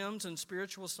psalms and hymns and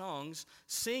spiritual songs,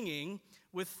 singing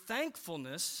with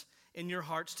thankfulness in your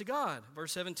hearts to God.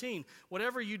 Verse 17,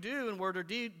 whatever you do in word or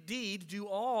deed, do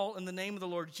all in the name of the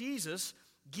Lord Jesus,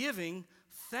 giving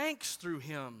thanks through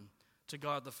him to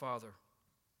God the Father.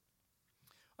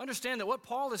 Understand that what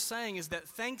Paul is saying is that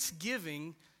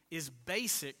thanksgiving is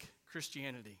basic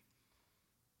Christianity.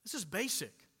 This is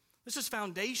basic. This is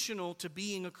foundational to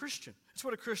being a Christian. It's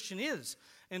what a Christian is.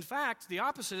 In fact, the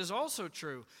opposite is also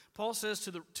true. Paul says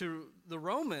to the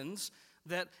Romans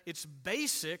that it's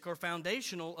basic or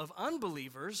foundational of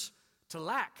unbelievers to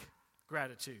lack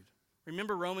gratitude.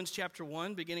 Remember Romans chapter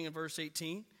 1, beginning in verse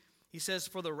 18? He says,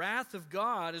 for the wrath of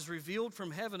God is revealed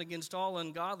from heaven against all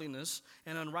ungodliness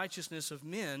and unrighteousness of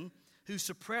men who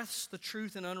suppress the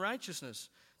truth in unrighteousness,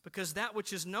 because that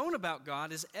which is known about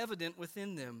God is evident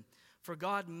within them, for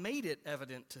God made it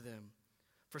evident to them.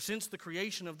 For since the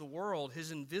creation of the world,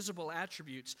 his invisible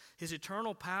attributes, his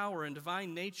eternal power and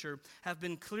divine nature have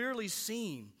been clearly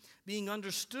seen, being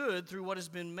understood through what has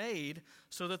been made,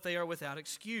 so that they are without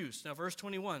excuse. Now verse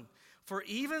 21, for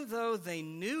even though they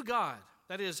knew God,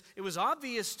 that is, it was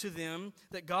obvious to them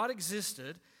that God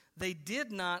existed, they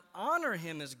did not honor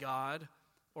him as God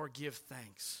or give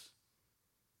thanks.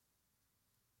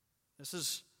 This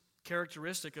is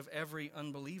characteristic of every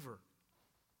unbeliever.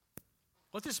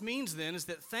 What this means then is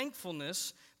that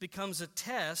thankfulness becomes a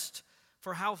test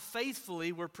for how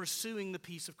faithfully we're pursuing the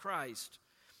peace of Christ.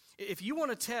 If you want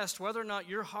to test whether or not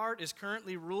your heart is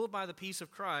currently ruled by the peace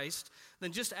of Christ,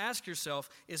 then just ask yourself,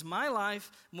 is my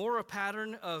life more a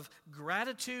pattern of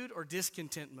gratitude or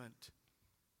discontentment?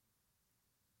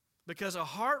 Because a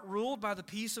heart ruled by the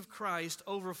peace of Christ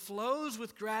overflows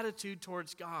with gratitude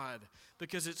towards God,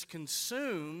 because it's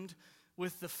consumed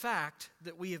with the fact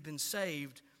that we have been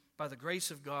saved by the grace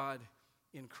of God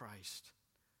in Christ.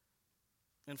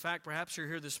 In fact, perhaps you're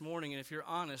here this morning, and if you're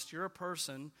honest, you're a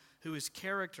person who is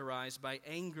characterized by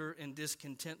anger and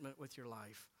discontentment with your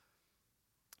life.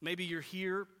 Maybe you're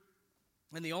here,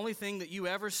 and the only thing that you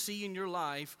ever see in your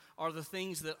life are the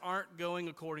things that aren't going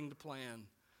according to plan,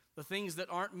 the things that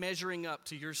aren't measuring up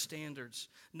to your standards.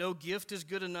 No gift is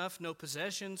good enough, no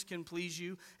possessions can please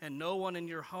you, and no one in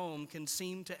your home can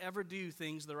seem to ever do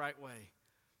things the right way.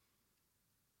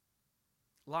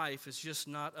 Life is just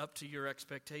not up to your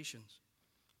expectations.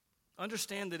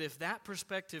 Understand that if that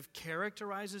perspective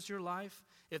characterizes your life,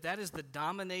 if that is the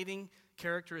dominating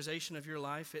characterization of your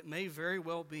life, it may very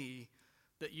well be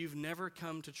that you've never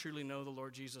come to truly know the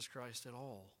Lord Jesus Christ at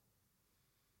all.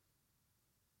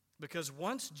 Because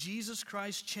once Jesus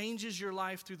Christ changes your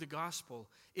life through the gospel,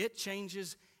 it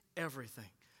changes everything.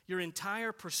 Your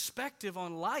entire perspective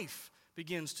on life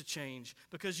begins to change,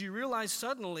 because you realize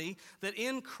suddenly that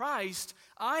in Christ,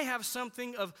 I have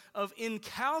something of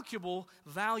incalculable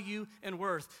value and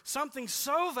worth. Something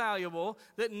so valuable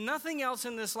that nothing else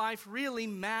in this life really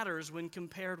matters when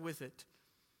compared with it.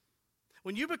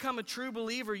 When you become a true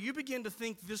believer, you begin to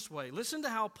think this way. Listen to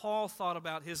how Paul thought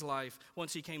about his life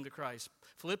once he came to Christ.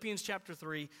 Philippians chapter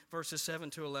 3, verses 7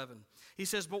 to 11. He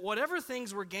says, but whatever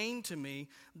things were gained to me,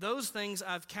 those things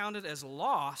I've counted as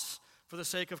loss for the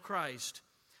sake of Christ.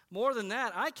 More than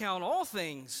that, I count all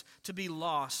things to be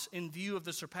loss in view of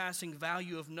the surpassing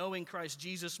value of knowing Christ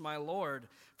Jesus my Lord,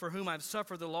 for whom I've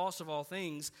suffered the loss of all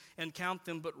things, and count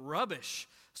them but rubbish,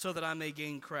 so that I may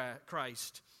gain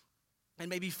Christ, and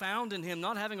may be found in him,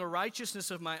 not having a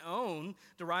righteousness of my own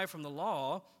derived from the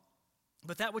law,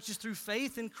 but that which is through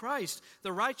faith in Christ,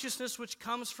 the righteousness which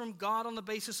comes from God on the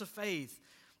basis of faith,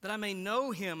 that I may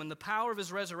know him and the power of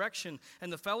his resurrection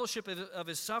and the fellowship of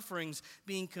his sufferings,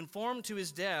 being conformed to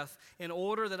his death, in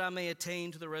order that I may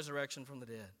attain to the resurrection from the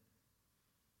dead.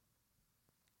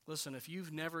 Listen, if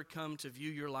you've never come to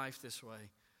view your life this way,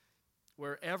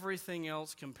 where everything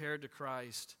else compared to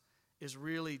Christ is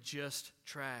really just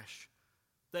trash,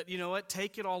 that, you know what,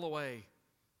 take it all away.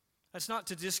 That's not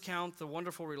to discount the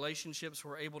wonderful relationships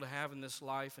we're able to have in this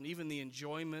life and even the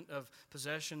enjoyment of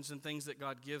possessions and things that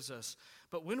God gives us.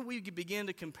 But when we begin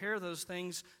to compare those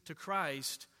things to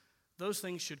Christ, those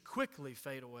things should quickly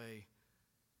fade away.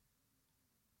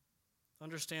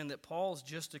 Understand that Paul's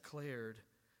just declared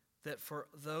that for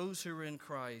those who are in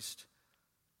Christ,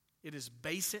 it is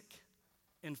basic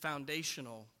and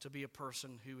foundational to be a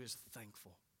person who is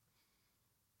thankful.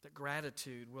 That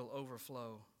gratitude will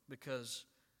overflow because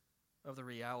of the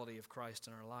reality of Christ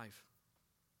in our life.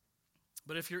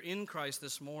 But if you're in Christ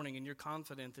this morning and you're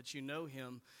confident that you know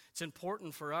Him, it's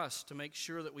important for us to make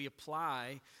sure that we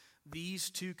apply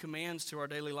these two commands to our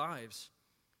daily lives.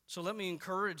 So let me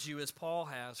encourage you, as Paul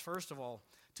has, first of all,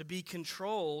 to be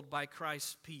controlled by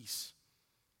Christ's peace.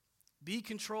 Be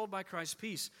controlled by Christ's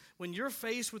peace. When you're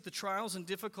faced with the trials and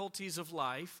difficulties of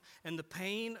life and the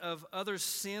pain of others'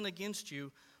 sin against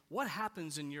you, what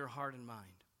happens in your heart and mind?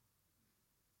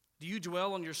 Do you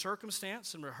dwell on your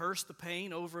circumstance and rehearse the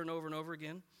pain over and over and over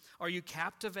again? Are you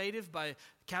captivated by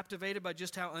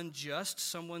just how unjust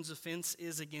someone's offense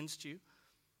is against you?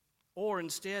 Or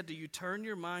instead, do you turn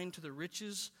your mind to the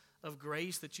riches of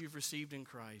grace that you've received in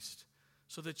Christ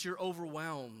so that you're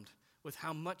overwhelmed with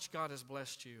how much God has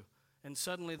blessed you, and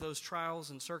suddenly those trials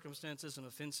and circumstances and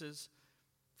offenses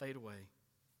fade away?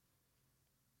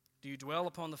 Do you dwell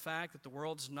upon the fact that the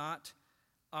world's not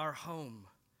our home,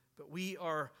 but we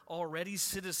are already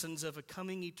citizens of a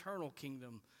coming eternal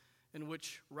kingdom in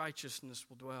which righteousness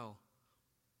will dwell?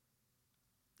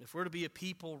 If we're to be a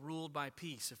people ruled by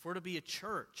peace, if we're to be a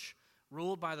church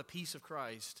ruled by the peace of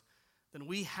Christ, then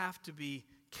we have to be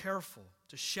careful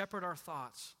to shepherd our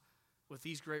thoughts with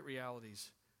these great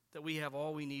realities, that we have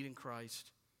all we need in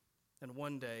Christ, and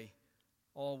one day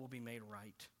all will be made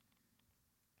right.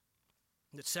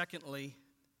 That secondly,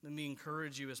 let me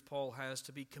encourage you, as Paul has,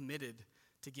 to be committed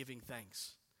to giving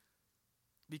thanks.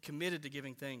 Be committed to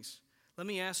giving thanks. Let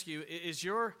me ask you, is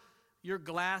your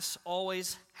glass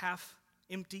always half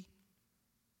empty?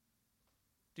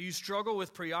 Do you struggle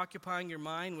with preoccupying your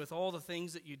mind with all the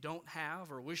things that you don't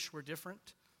have or wish were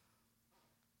different?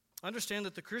 Understand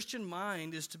that the Christian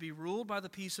mind is to be ruled by the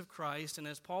peace of Christ, and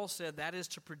as Paul said, that is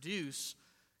to produce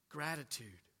gratitude.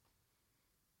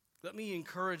 Let me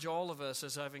encourage all of us,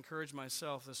 as I've encouraged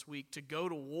myself this week, to go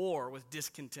to war with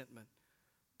discontentment.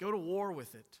 Go to war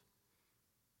with it.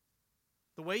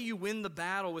 The way you win the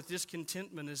battle with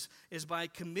discontentment is by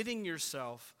committing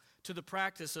yourself to the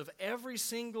practice of every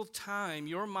single time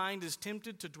your mind is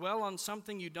tempted to dwell on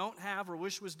something you don't have or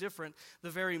wish was different, the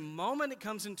very moment it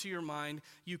comes into your mind,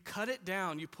 you cut it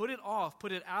down, you put it off,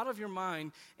 put it out of your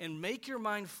mind, and make your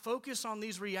mind focus on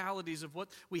these realities of what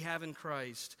we have in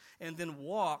Christ, and then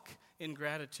walk in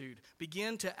gratitude.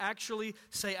 Begin to actually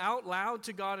say out loud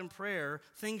to God in prayer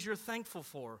things you're thankful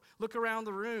for. Look around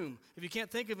the room. If you can't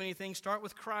think of anything, start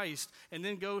with Christ, and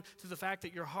then go to the fact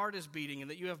that your heart is beating and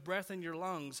that you have breath in your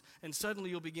lungs, and suddenly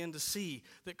you'll begin to see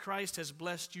that Christ has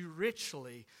blessed you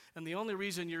richly, and the only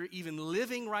reason you're even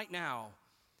living right now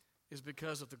is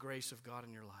because of the grace of God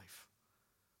in your life.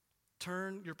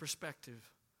 Turn your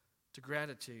perspective to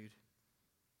gratitude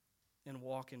and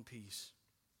walk in peace.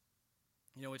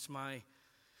 You know, it's my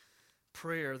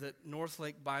prayer that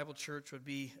Northlake Bible Church would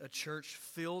be a church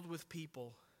filled with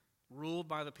people ruled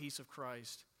by the peace of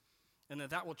Christ, and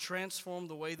that will transform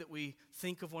the way that we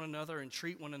think of one another and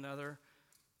treat one another,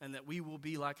 and that we will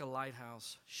be like a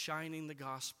lighthouse shining the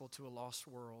gospel to a lost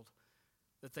world,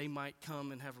 that they might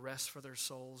come and have rest for their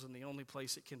souls in the only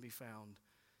place it can be found,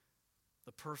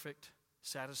 the perfect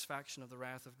satisfaction of the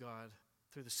wrath of God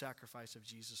through the sacrifice of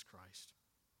Jesus Christ.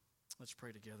 Let's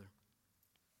pray together.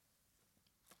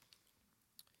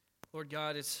 Lord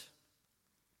God, it's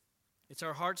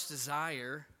our heart's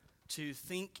desire to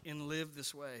think and live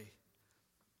this way,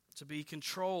 to be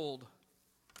controlled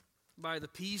by the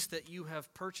peace that you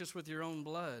have purchased with your own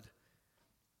blood,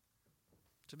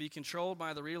 to be controlled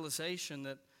by the realization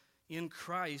that in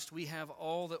Christ we have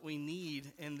all that we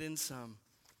need and then some,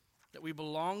 that we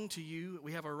belong to you,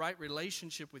 we have a right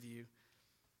relationship with you,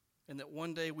 and that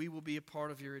one day we will be a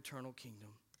part of your eternal kingdom.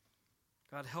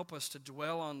 God, help us to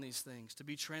dwell on these things, to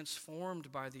be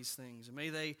transformed by these things. And may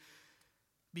they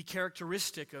be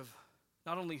characteristic of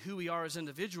not only who we are as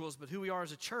individuals, but who we are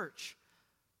as a church.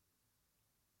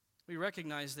 We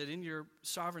recognize that in your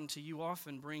sovereignty, you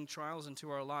often bring trials into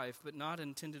our life, but not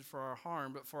intended for our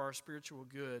harm, but for our spiritual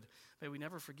good. May we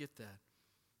never forget that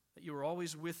you are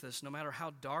always with us, no matter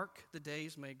how dark the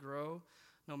days may grow,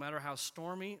 no matter how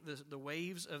stormy the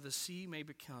waves of the sea may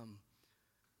become.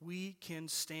 We can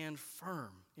stand firm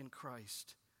in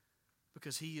Christ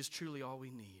because he is truly all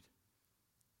we need.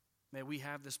 May we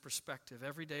have this perspective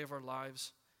every day of our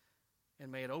lives,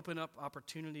 and may it open up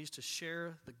opportunities to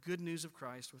share the good news of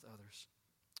Christ with others.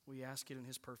 We ask it in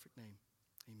his perfect name.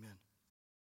 Amen.